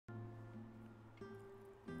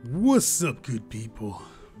What's up, good people?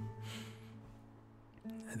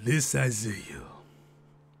 This is Isaiah.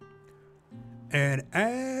 And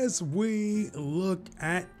as we look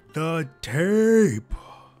at the tape,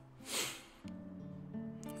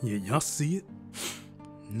 yeah, y'all see it?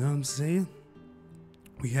 You know what I'm saying?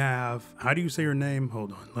 We have, how do you say her name?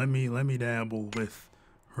 Hold on, let me dabble with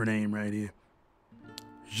her name right here.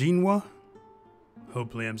 Xianhua.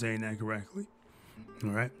 Hopefully I'm saying that correctly. All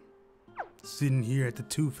right. Sitting here at the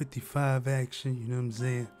 255 action, you know what I'm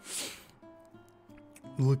saying?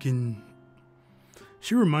 Looking,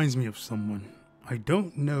 she reminds me of someone. I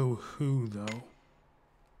don't know who though.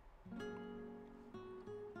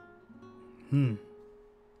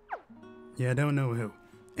 Yeah, I don't know who.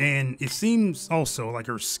 And it seems also like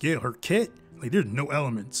her skill, her kit, like there's no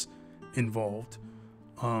elements involved.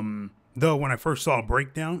 Though when I first saw a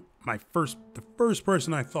breakdown, the first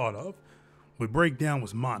person I thought of with breakdown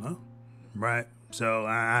was Mana, right? So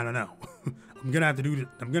I don't know. I'm gonna have to do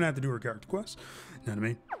her character quest. You know what I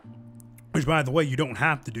mean? Which, by the way, you don't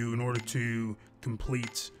have to do in order to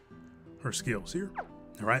complete her skills here.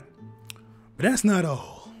 All right, but that's not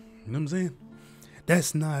all. You know what I'm saying?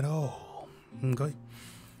 That's not all. Okay,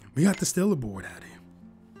 we got the stellar board out here.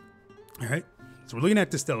 All right, so we're looking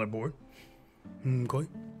at the stellar board. Okay,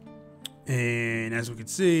 and as we can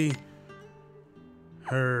see,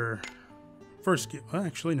 her first skill. Well,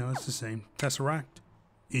 actually, no, it's the same. Tesseract.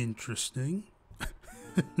 Interesting.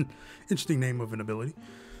 Interesting name of an ability.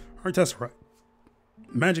 Her Tesseract.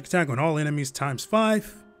 Magic attack on all enemies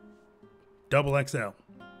 ×5. Double XL.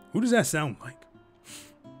 Who does that sound like?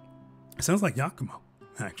 It sounds like Yakumo,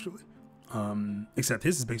 actually. Except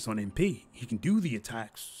his is based on MP. He can do the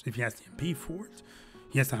attacks if he has the MP for it.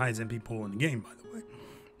 He has the highest MP pool in the game, by the way.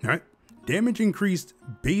 All right. Damage increased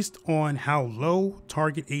based on how low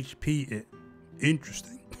target HP is.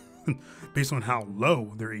 Interesting. Based on how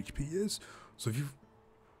low their HP is. So if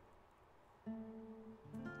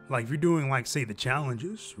you're doing, like, say, the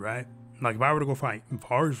challenges, right? Like if I were to go fight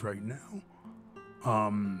Vars right now,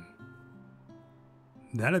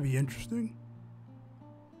 that'd be interesting.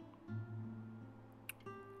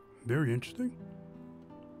 Very interesting.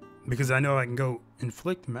 Because I know I can go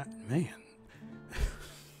inflict, man.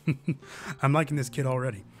 I'm liking this kid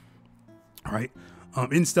already. All right.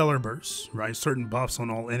 In stellar bursts, right? Certain buffs on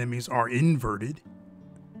all enemies are inverted,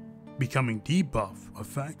 becoming debuff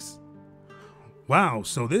effects. Wow.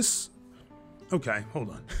 So this. Okay, hold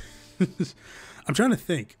on. I'm trying to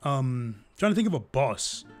think. Trying to think of a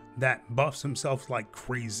boss that buffs himself like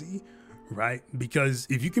crazy, right? Because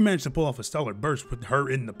if you can manage to pull off a stellar burst with her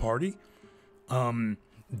in the party,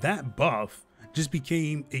 that buff just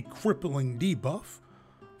became a crippling debuff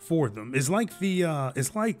for them. It's like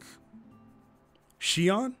it's like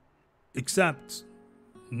Xian, except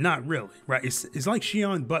not really, right? It's like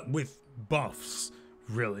Xian, but with buffs,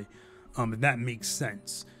 really. If that makes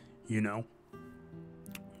sense, you know.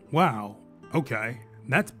 Wow. Okay,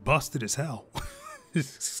 that's busted as hell.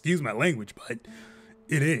 Excuse my language, but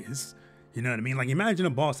it is. You know what I mean? Like, imagine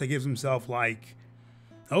a boss that gives himself like,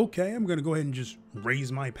 okay, I'm gonna go ahead and just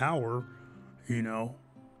raise my power, you know,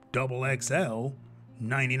 double XL,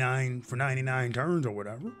 99 for 99 turns or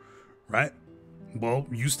whatever, right? Well,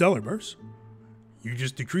 you stellar burst. You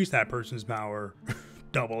just decrease that person's power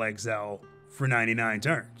double XL for 99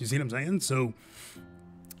 turns. You see what I'm saying? So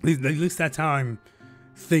at least that's how I'm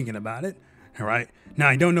thinking about it. All right. Now,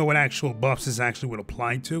 I don't know what actual buffs this actually would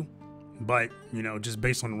apply to, but, you know, just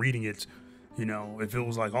based on reading it, you know, if it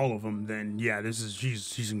was like all of them, then yeah,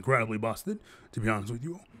 she's incredibly busted, to be honest with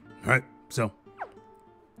you all. All right. So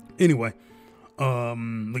anyway,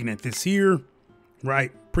 looking at this here,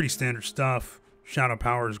 right? Pretty standard stuff. Shadow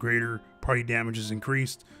power is greater. Party damage is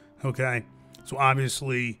increased. Okay. So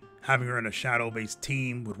obviously having her in a shadow-based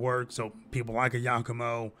team would work. So people like a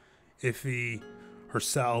Yakumo, Iffy,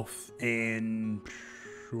 herself, and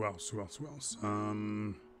who else?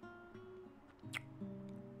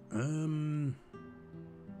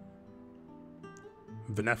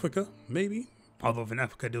 Venefica, maybe. Although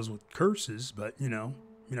Venefica deals with curses, but you know,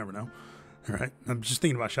 you never know. All right, I'm just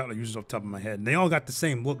thinking about shadow users off the top of my head. And they all got the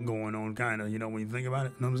same look going on, kind of, you know, when you think about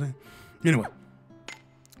it. You know what I'm saying? Anyway,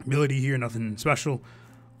 ability here, nothing special.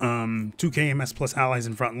 2k MS plus allies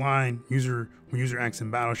in front line. When user acts in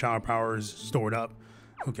battle, shadow power is stored up.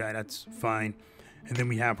 Okay, that's fine. And then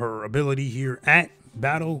we have her ability here at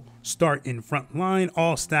battle start in front line.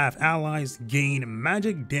 All staff allies gain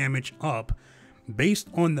magic damage up based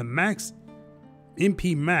on the max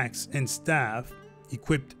MP max and staff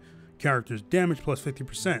equipped characters damage plus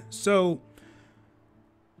 50%. So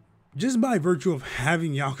just by virtue of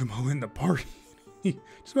having Yakumo in the party,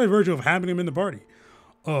 just by virtue of having him in the party,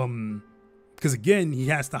 Because again, he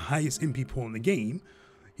has the highest MP pool in the game.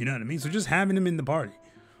 You know what I mean? So just having him in the party,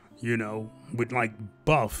 you know, would like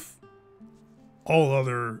buff all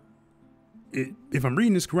other. If I'm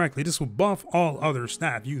reading this correctly, this will buff all other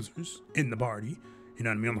staff users in the party. You know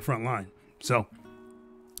what I mean? On the front line. So,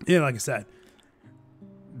 yeah, like I said,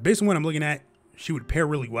 based on what I'm looking at, she would pair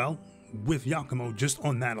really well with Yakumo just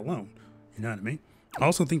on that alone. You know what I mean? I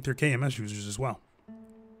also think they're KMS users as well.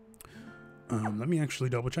 Let me actually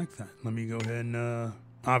double check that. Let me go ahead and,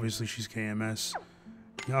 obviously she's KMS.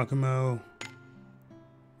 Yakumo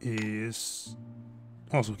is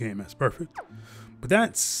also KMS. Perfect. But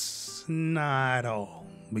that's not all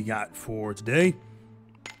we got for today.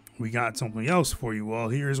 We got something else for you all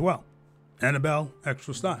here as well. Anabel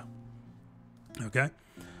extra style. Okay.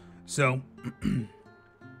 So,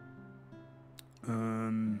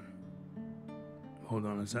 hold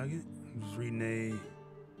on a second. I'm just reading a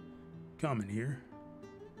comment here.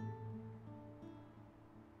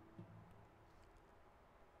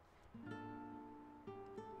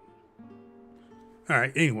 All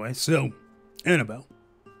right. Anyway, so Anabel.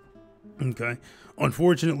 Okay.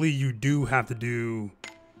 Unfortunately, you do have to do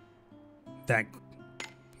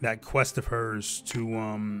that quest of hers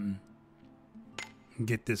to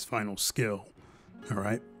get this final skill. All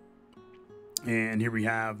right. And here we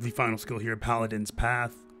have the final skill here, Paladin's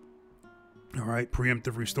Path. All right.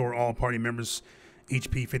 Preemptive restore all party members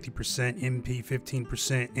HP 50%, MP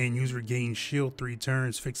 15%, and user gains shield 3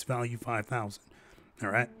 turns, fixed value 5,000. All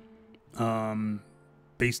right.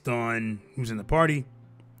 Based on who's in the party,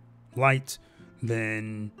 light,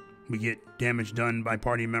 then we get damage done by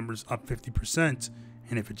party members up 50%.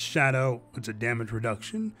 And if it's shadow, it's a damage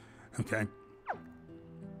reduction. Okay.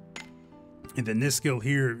 And then this skill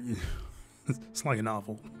here, it's like a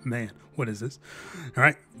novel. Man, what is this? All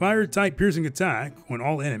right. Fire type piercing attack on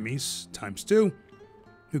all enemies ×2.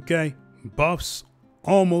 Okay. Buffs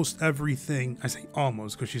almost everything. I say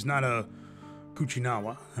almost because she's not a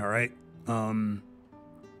Kuchinawa. All right.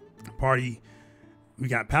 Party. We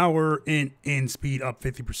got power and speed up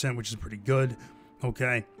 50%, which is pretty good.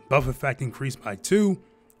 Okay. Buff effect increased by 2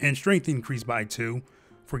 and strength increased by 2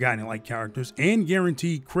 for guiding light characters, and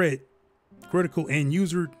guaranteed critical and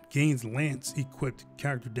user gains lance equipped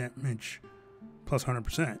character damage plus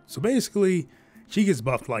 100%. So basically, she gets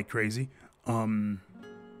buffed like crazy. You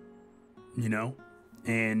know,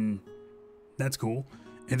 and that's cool.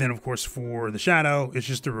 And then of course for the shadow, it's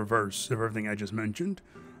just the reverse of everything I just mentioned.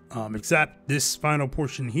 Except this final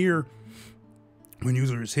portion here, when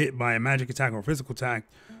user is hit by a magic attack or physical attack,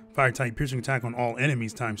 fire type piercing attack on all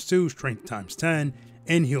enemies ×2, strength ×10,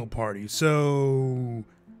 and heal party. So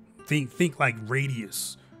think like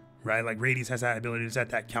Radius, right? Like Radius has that ability to set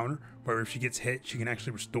that counter where if she gets hit, she can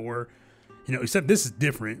actually restore. You know, except this is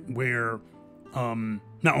different where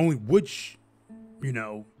not only would she, you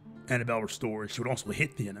know, Anabel restore, she would also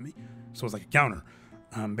hit the enemy. So it's like a counter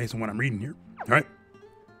based on what I'm reading here. All right.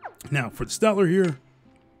 Now for the Stellar here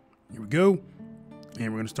we go.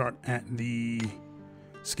 And we're going to start at the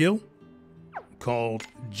skill called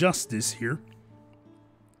Justice here.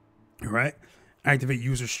 All right. Activate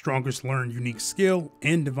user's strongest learned unique skill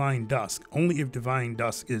and Divine Dusk. Only if Divine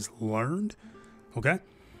Dusk is learned. Okay.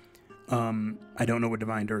 I don't know what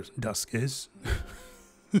Divine Dusk is.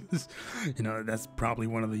 You know, that's probably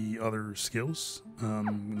one of the other skills. Let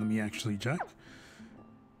me actually check.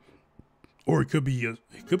 Or it could be your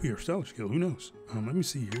stellar skill. Who knows? Let me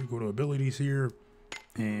see here. Go to abilities here,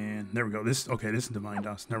 and there we go. This is Divine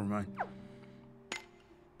Dust. Never mind.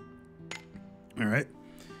 All right,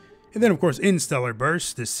 and then of course in Stellar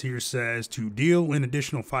Burst, this here says to deal an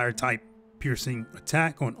additional fire type piercing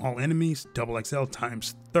attack on all enemies, XXL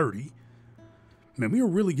 ×30. Man, we are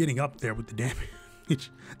really getting up there with the damage.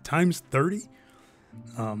 ×30.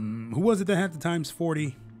 Who was it that had the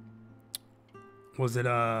 ×40? Was it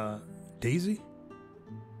Daisy?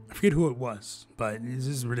 I forget who it was, but this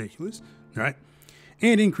is ridiculous. All right.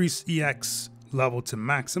 And increase EX level to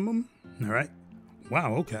maximum. All right.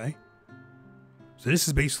 Wow. Okay. So this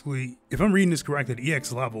is basically, if I'm reading this correctly, the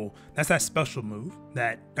EX level, that's that special move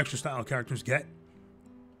that extra style characters get.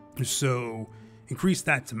 So increase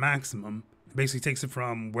that to maximum. It basically takes it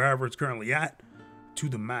from wherever it's currently at to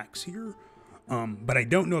the max here. But I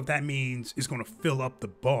don't know if that means it's going to fill up the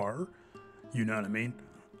bar. You know what I mean?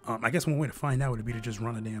 I guess one way to find out would be to just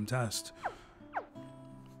run a damn test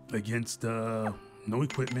against no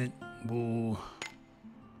equipment. We'll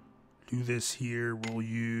do this here. We'll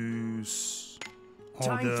use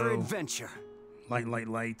Time for adventure.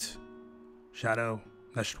 Light, shadow.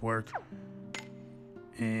 That should work.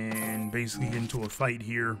 And basically get into a fight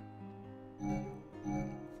here.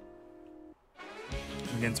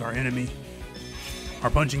 against our enemy.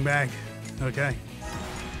 Our punching bag. Okay.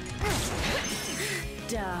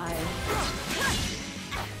 Die.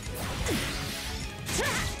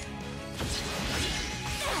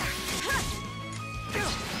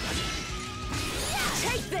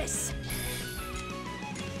 Take this.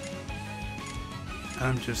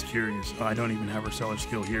 I'm just curious. Oh, I don't even have her seller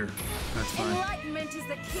skill here. That's fine. Enlightenment is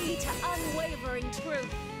the key to unwavering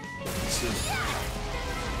truth. Let's see.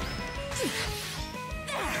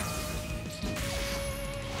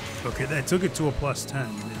 Okay, that took it to a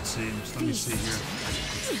 +10, it seems. Let me see here.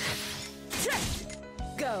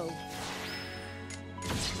 Go.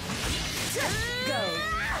 Go.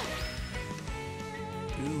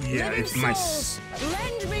 Ooh, yeah, if my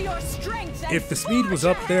Lend me your strength and if the speed was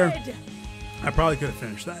up there, ahead. I probably could have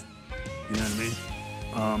finished that. You know what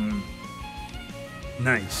I mean?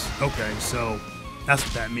 Nice. Okay, so that's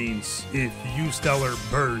what that means. If you use Stellar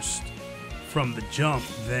Burst from the jump,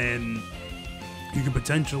 then you could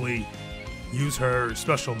potentially use her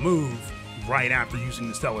special move right after using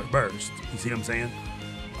the Stellar Burst. You see what I'm saying?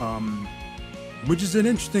 Which is an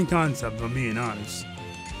interesting concept, if I'm being honest.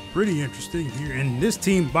 Pretty interesting here. And this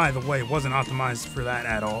team, by the way, wasn't optimized for that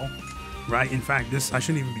at all. Right? In fact, I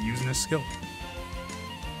shouldn't even be using this skill.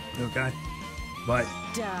 Okay? But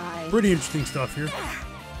Die. pretty interesting stuff here.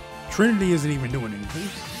 Trinity isn't even doing anything.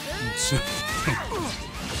 So,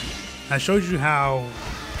 that shows you how,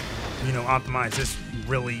 you know, optimized this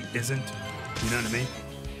really isn't. You know what I mean?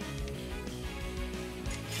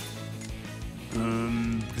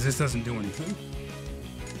 Because this doesn't do anything.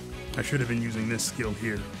 I should have been using this skill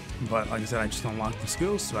here. But like I said, I just unlocked the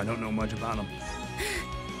skills, so I don't know much about them.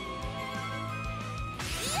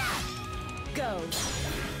 Go.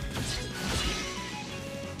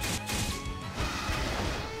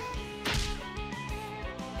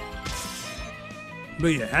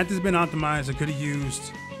 But yeah, had this been optimized, I could have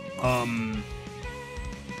used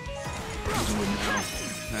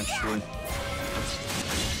actually.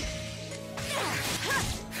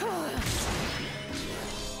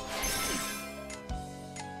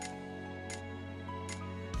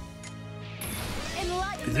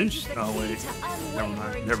 It's interesting. Oh wait, never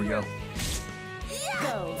mind. There we go.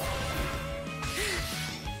 Go.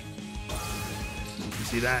 You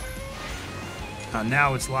see that?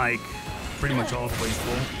 Now it's like pretty much all the way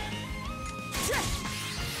full.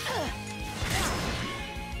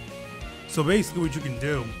 So basically what you can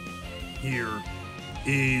do here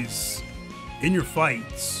is in your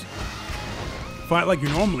fights, fight like you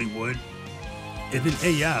normally would, and then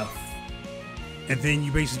AF, and then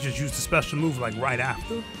you basically just use the special move like right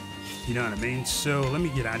after. You know what I mean? So let me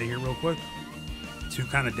get out of here real quick to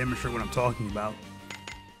kind of demonstrate what I'm talking about.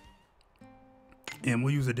 And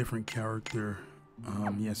we'll use a different character.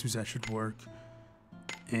 Yeah, Suzette should work.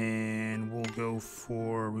 And we'll go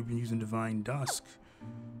for, we've been using Divine Dusk,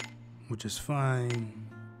 which is fine.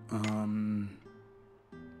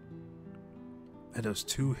 That does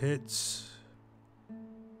 2 hits.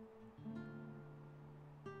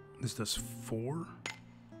 This does 4.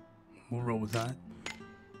 We'll roll with that.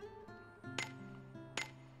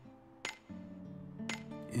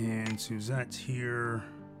 And Suzette's here.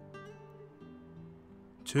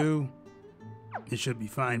 2. It should be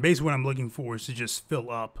fine. Basically what I'm looking for is to just fill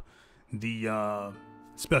up the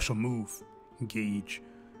special move gauge.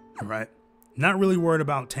 Alright? Not really worried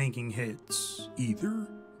about tanking hits either,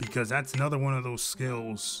 because that's another one of those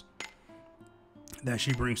skills that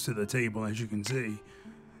she brings to the table, as you can see.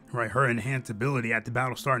 Right, her enhanced ability at the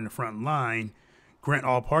battle start in the front line, grant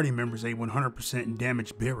all party members a 100%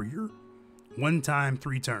 damage barrier. 1 time,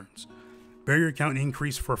 3 turns. Barrier count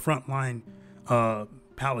increase for frontline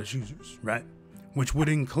palace users, right? Which would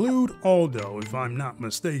include Aldo, if I'm not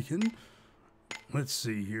mistaken. Let's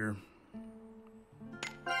see here.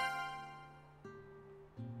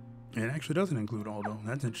 It actually doesn't include Aldo.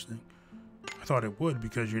 That's interesting. I thought it would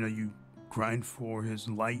because, you know, you grind for his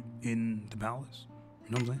light in the palace.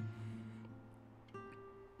 You know what I'm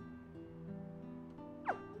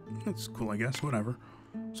saying? That's cool, I guess. Whatever.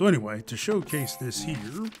 So anyway, to showcase this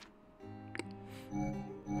here,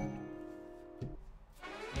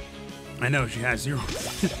 I know she has 0.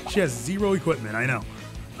 She has 0 equipment. I know.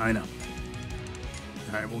 All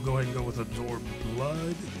right, we'll go ahead and go with Absorb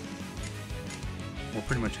Blood, or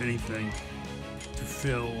pretty much anything to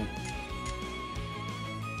fill.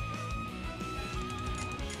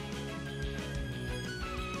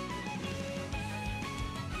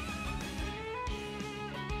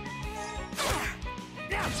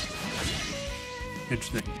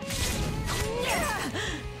 Interesting.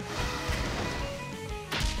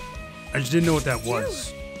 I just didn't know what that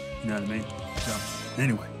was. You know what I mean? So,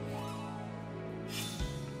 anyway.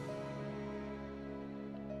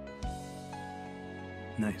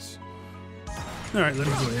 Nice. Alright, let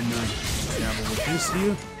me go ahead and dabble with this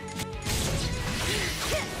here.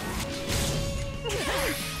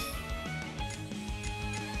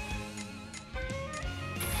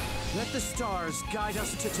 Let the stars guide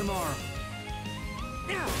us to tomorrow.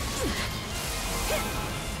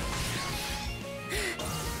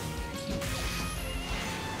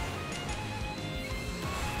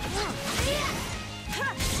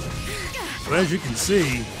 So as you can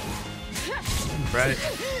see, right?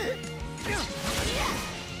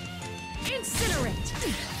 Incinerate.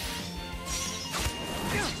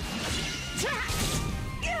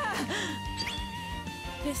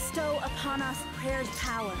 Bestow upon us prayer's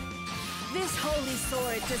power. This holy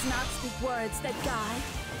sword does not speak words that guide.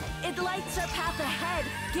 It lights our path ahead,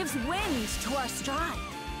 gives wind to our stride.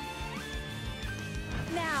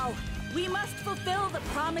 Now, we must fulfill the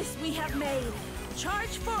promise we have made.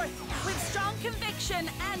 Charge forth with strong conviction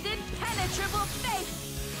and impenetrable faith.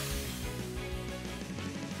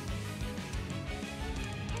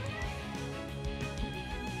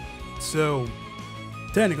 So,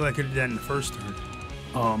 technically I could have done in the first turn.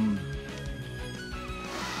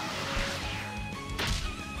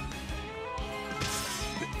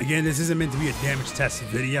 Again, this isn't meant to be a damage test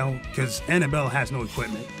video because Anabel has no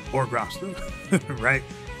equipment or Grobster, right?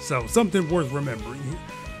 So something worth remembering here.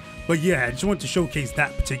 But yeah, I just want to showcase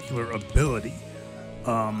that particular ability.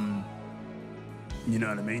 You know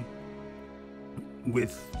what I mean?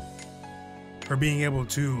 With her being able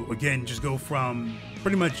to, again, just go from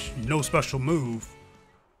pretty much no special move,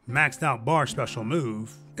 maxed out bar special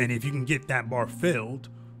move, and if you can get that bar filled,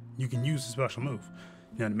 you can use the special move.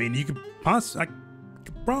 You know what I mean? You could possibly,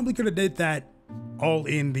 probably could have did that all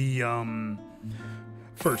in the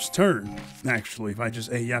first turn, actually, if I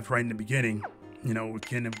just AF'd right in the beginning. You know, we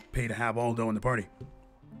can pay to have Aldo in the party.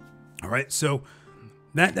 All right, so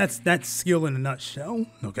that's skill in a nutshell.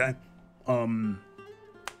 Okay,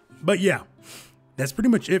 but yeah, that's pretty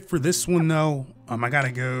much it for this one, though. I gotta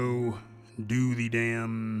go do the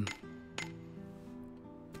damn.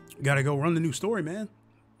 Gotta go run the new story, man.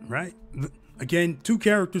 Right? Again, 2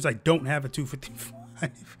 characters. I don't have a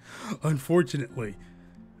 255, unfortunately.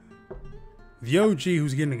 The OG,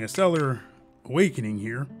 who's getting a Stellar Awakening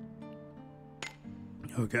here.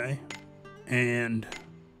 Okay, and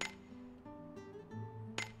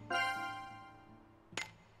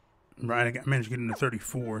right, I managed to get into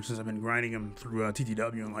 34 since I've been grinding them through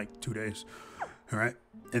TTW in like 2 days. All right,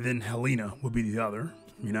 and then Helena will be the other.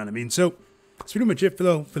 You know what I mean? So that's pretty much it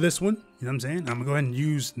for this one. You know what I'm saying? I'm gonna go ahead and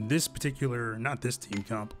use this particular, not this team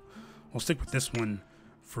comp. I'll stick with this one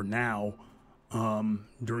for now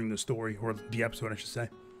during the story or the episode, I should say.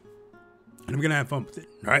 And I'm gonna have fun with it.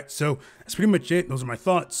 All right, so that's pretty much it. Those are my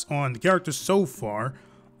thoughts on the character so far.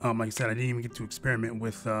 Like I said, I didn't even get to experiment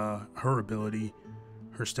with her ability,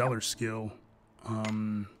 her stellar skill,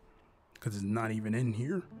 because it's not even in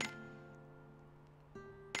here.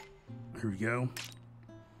 Here we go.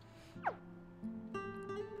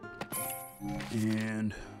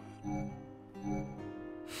 And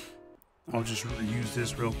I'll just use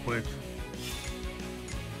this real quick.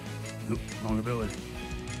 Nope, wrong ability.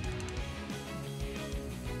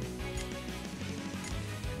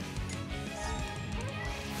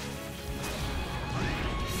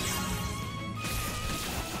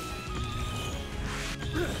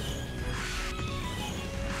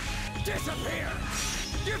 Disappear!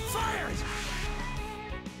 You're fired!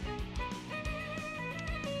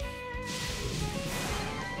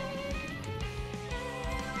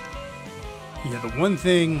 Yeah, the one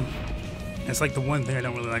thing, it's like the one thing I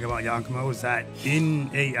don't really like about Yakumo is that in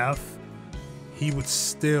AF, he would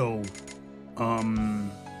still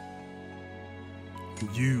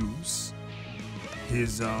use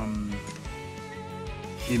his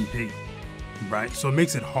MP, right? So it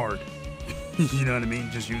makes it hard. You know what I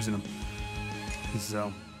mean? Just using them.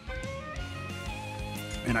 So,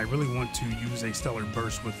 and I really want to use a Stellar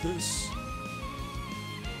Burst with this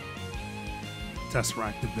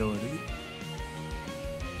Tesseract ability.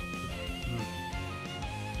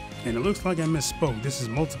 And it looks like I misspoke. This is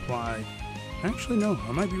multiplied. Actually, no,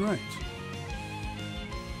 I might be right.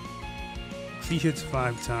 He hits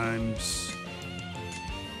 5 times.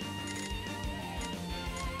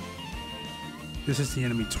 This hits the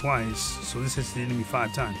enemy twice, so this hits the enemy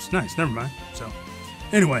 5 times. Nice, never mind. So,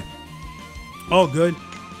 anyway, all good.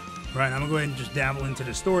 Right, I'm gonna go ahead and just dabble into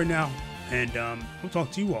the story now, and we'll talk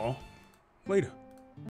to you all later.